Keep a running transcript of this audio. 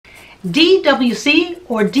DWC,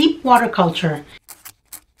 or deep water culture.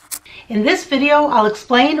 In this video, I'll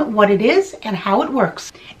explain what it is and how it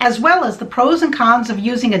works, as well as the pros and cons of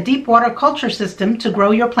using a deep water culture system to grow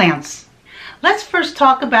your plants. Let's first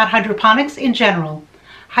talk about hydroponics in general.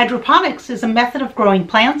 Hydroponics is a method of growing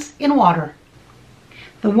plants in water.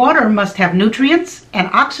 The water must have nutrients and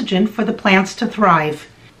oxygen for the plants to thrive.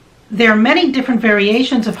 There are many different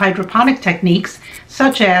variations of hydroponic techniques,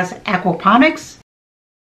 such as aquaponics,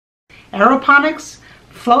 aeroponics,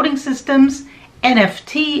 floating systems,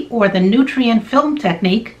 NFT or the nutrient film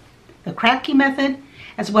technique, the Kratky method,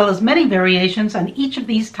 as well as many variations on each of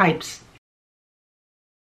these types.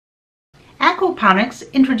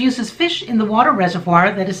 Aquaponics introduces fish in the water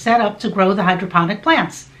reservoir that is set up to grow the hydroponic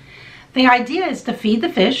plants. The idea is to feed the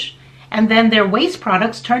fish, and then their waste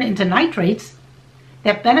products turn into nitrates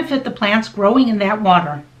that benefit the plants growing in that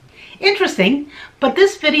water. Interesting, but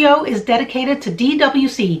this video is dedicated to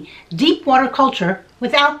DWC, deep water culture,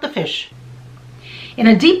 without the fish. In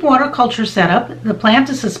a deep water culture setup, the plant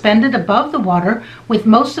is suspended above the water with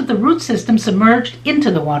most of the root system submerged into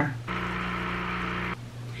the water.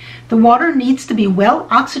 The water needs to be well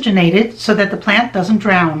oxygenated so that the plant doesn't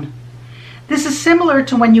drown. This is similar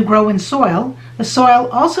to when you grow in soil. The soil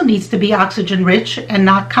also needs to be oxygen rich and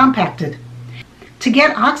not compacted. To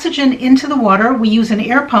get oxygen into the water, we use an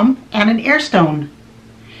air pump and an air stone.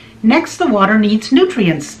 Next, the water needs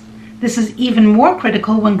nutrients. This is even more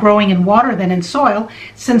critical when growing in water than in soil,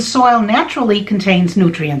 since soil naturally contains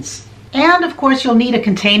nutrients. And of course, you'll need a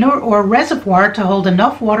container or reservoir to hold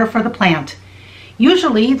enough water for the plant.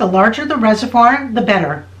 Usually, the larger the reservoir, the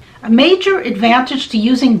better. A major advantage to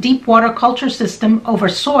using deep water culture system over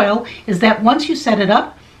soil is that once you set it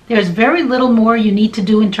up, there's very little more you need to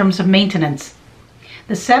do in terms of maintenance.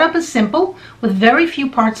 The setup is simple, with very few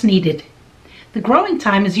parts needed. The growing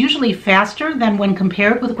time is usually faster than when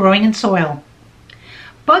compared with growing in soil.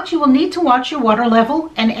 But you will need to watch your water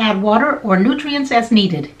level and add water or nutrients as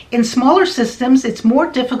needed. In smaller systems, it's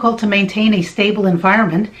more difficult to maintain a stable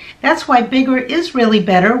environment. That's why bigger is really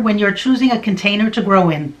better when you're choosing a container to grow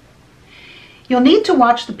in. You'll need to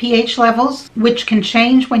watch the pH levels, which can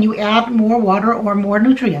change when you add more water or more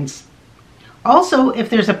nutrients. Also, if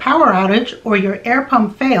there's a power outage or your air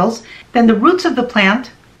pump fails, then the roots of the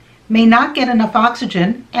plant may not get enough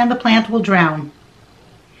oxygen and the plant will drown.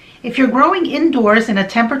 If you're growing indoors in a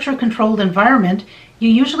temperature-controlled environment, you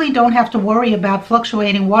usually don't have to worry about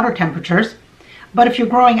fluctuating water temperatures. But if you're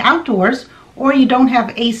growing outdoors or you don't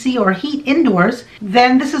have AC or heat indoors,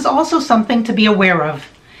 then this is also something to be aware of.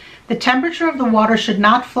 The temperature of the water should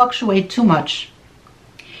not fluctuate too much.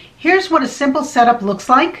 Here's what a simple setup looks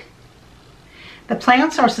like. The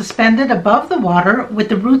plants are suspended above the water with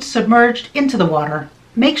the roots submerged into the water.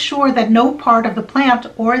 Make sure that no part of the plant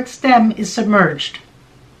or its stem is submerged.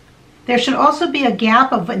 There should also be a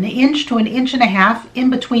gap of 1 inch to 1.5 inches in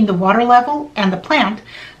between the water level and the plant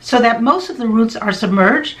so that most of the roots are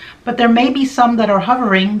submerged, but there may be some that are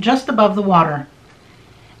hovering just above the water.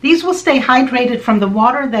 These will stay hydrated from the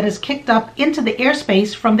water that is kicked up into the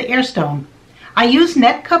airspace from the air stone. I use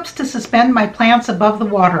net cups to suspend my plants above the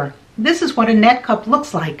water. This is what a net cup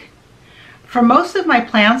looks like. For most of my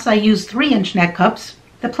plants, I use 3-inch net cups.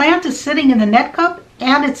 The plant is sitting in the net cup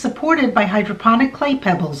and it's supported by hydroponic clay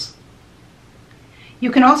pebbles. You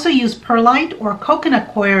can also use perlite or coconut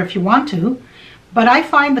coir if you want to, but I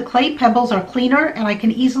find the clay pebbles are cleaner and I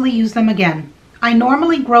can easily use them again. I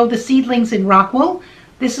normally grow the seedlings in rock wool.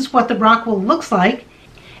 This is what the rock wool looks like.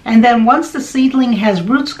 And then once the seedling has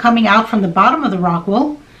roots coming out from the bottom of the rock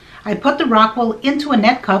wool, I put the rock wool into a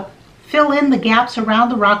net cup, fill in the gaps around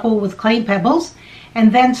the rock wool with clay pebbles,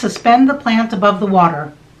 and then suspend the plant above the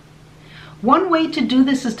water. One way to do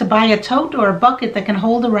this is to buy a tote or a bucket that can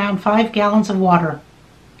hold around 5 gallons of water.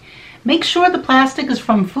 Make sure the plastic is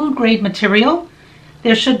from food grade material.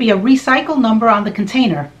 There should be a recycle number on the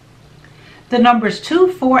container. The numbers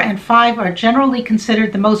 2, 4, and 5 are generally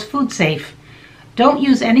considered the most food safe. Don't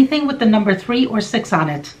use anything with the number 3 or 6 on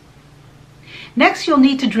it. Next, you'll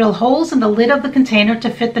need to drill holes in the lid of the container to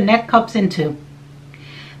fit the net cups into.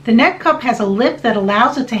 The net cup has a lip that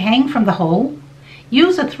allows it to hang from the hole.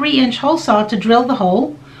 Use a 3-inch hole saw to drill the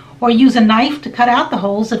hole, or use a knife to cut out the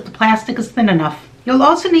holes if the plastic is thin enough. You'll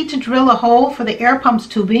also need to drill a hole for the air pump's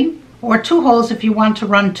tubing, or 2 holes if you want to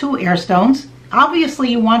run 2 air stones. Obviously,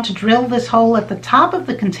 you want to drill this hole at the top of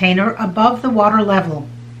the container above the water level.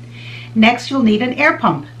 Next, you'll need an air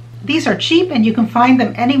pump. These are cheap and you can find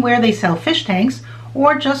them anywhere they sell fish tanks,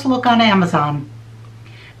 or just look on Amazon.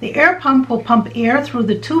 The air pump will pump air through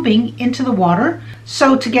the tubing into the water,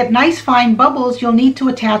 so to get nice fine bubbles you'll need to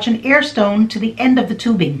attach an air stone to the end of the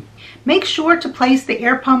tubing. Make sure to place the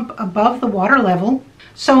air pump above the water level,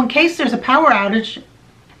 so in case there's a power outage,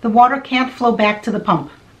 the water can't flow back to the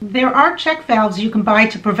pump. There are check valves you can buy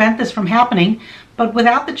to prevent this from happening, but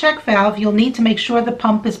without the check valve, you'll need to make sure the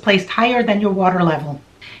pump is placed higher than your water level.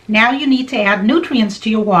 Now you need to add nutrients to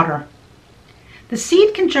your water. The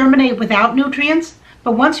seed can germinate without nutrients,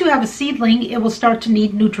 but once you have a seedling, it will start to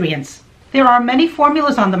need nutrients. There are many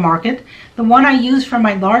formulas on the market. The one I use for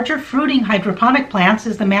my larger fruiting hydroponic plants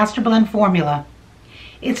is the Master Blend formula.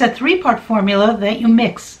 It's a 3-part formula that you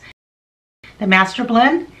mix: the Master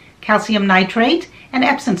Blend, calcium nitrate, and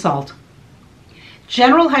Epsom salt.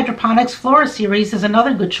 General Hydroponics Flora series is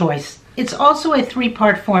another good choice. It's also a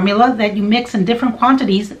 3-part formula that you mix in different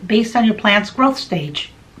quantities based on your plant's growth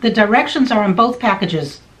stage. The directions are in both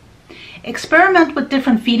packages. Experiment with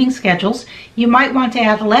different feeding schedules. You might want to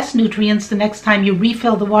add less nutrients the next time you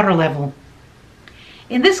refill the water level.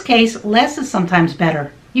 In this case, less is sometimes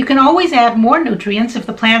better. You can always add more nutrients if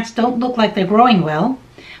the plants don't look like they're growing well,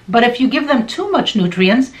 but if you give them too much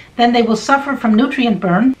nutrients, then they will suffer from nutrient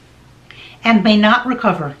burn and may not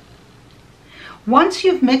recover. Once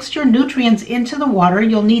you've mixed your nutrients into the water,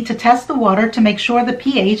 you'll need to test the water to make sure the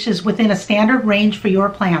pH is within a standard range for your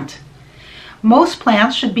plant. Most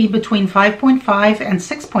plants should be between 5.5 and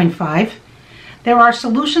 6.5. There are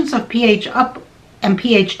solutions of pH up and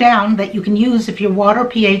pH down that you can use if your water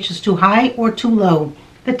pH is too high or too low.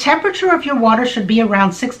 The temperature of your water should be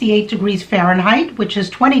around 68 degrees Fahrenheit, which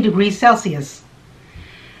is 20 degrees Celsius.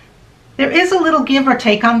 There is a little give or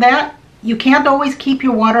take on that. You can't always keep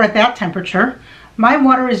your water at that temperature. My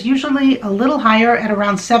water is usually a little higher at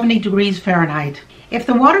around 70 degrees Fahrenheit. If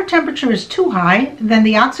the water temperature is too high, then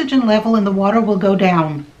the oxygen level in the water will go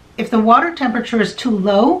down. If the water temperature is too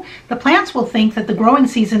low, the plants will think that the growing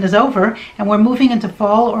season is over and we're moving into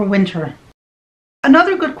fall or winter.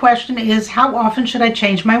 Another good question is, how often should I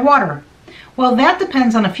change my water? Well, that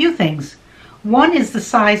depends on a few things. One is the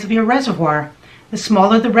size of your reservoir. The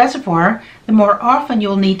smaller the reservoir, the more often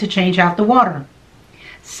you'll need to change out the water.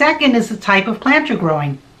 Second is the type of plant you're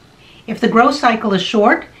growing. If the growth cycle is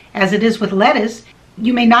short, as it is with lettuce,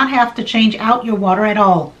 you may not have to change out your water at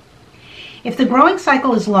all. If the growing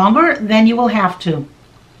cycle is longer, then you will have to.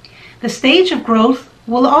 The stage of growth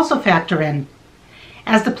will also factor in.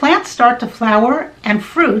 As the plants start to flower and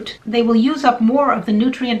fruit, they will use up more of the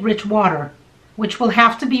nutrient-rich water, which will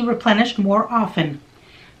have to be replenished more often.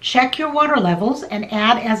 Check your water levels and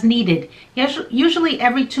add as needed, usually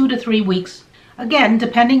every 2 to 3 weeks, again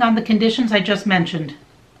depending on the conditions I just mentioned.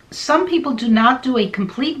 Some people do not do a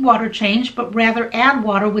complete water change, but rather add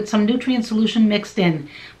water with some nutrient solution mixed in.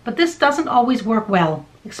 But this doesn't always work well.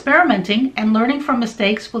 Experimenting and learning from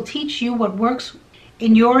mistakes will teach you what works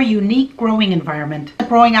in your unique growing environment.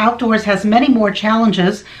 Growing outdoors has many more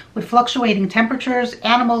challenges with fluctuating temperatures,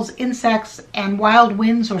 animals, insects, and wild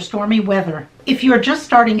winds or stormy weather. If you're just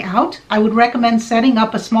starting out, I would recommend setting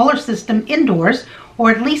up a smaller system indoors or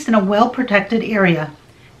at least in a well-protected area.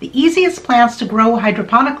 The easiest plants to grow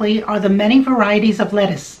hydroponically are the many varieties of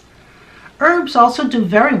lettuce. Herbs also do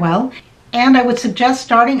very well, and I would suggest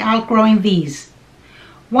starting out growing these.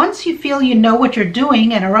 Once you feel you know what you're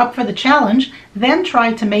doing and are up for the challenge, then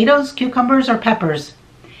try tomatoes, cucumbers, or peppers.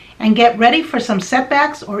 And get ready for some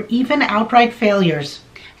setbacks or even outright failures.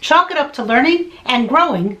 Chalk it up to learning and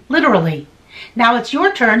growing, literally. Now it's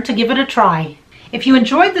your turn to give it a try. If you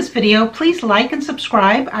enjoyed this video, please like and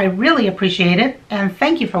subscribe. I really appreciate it. And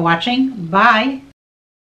thank you for watching. Bye.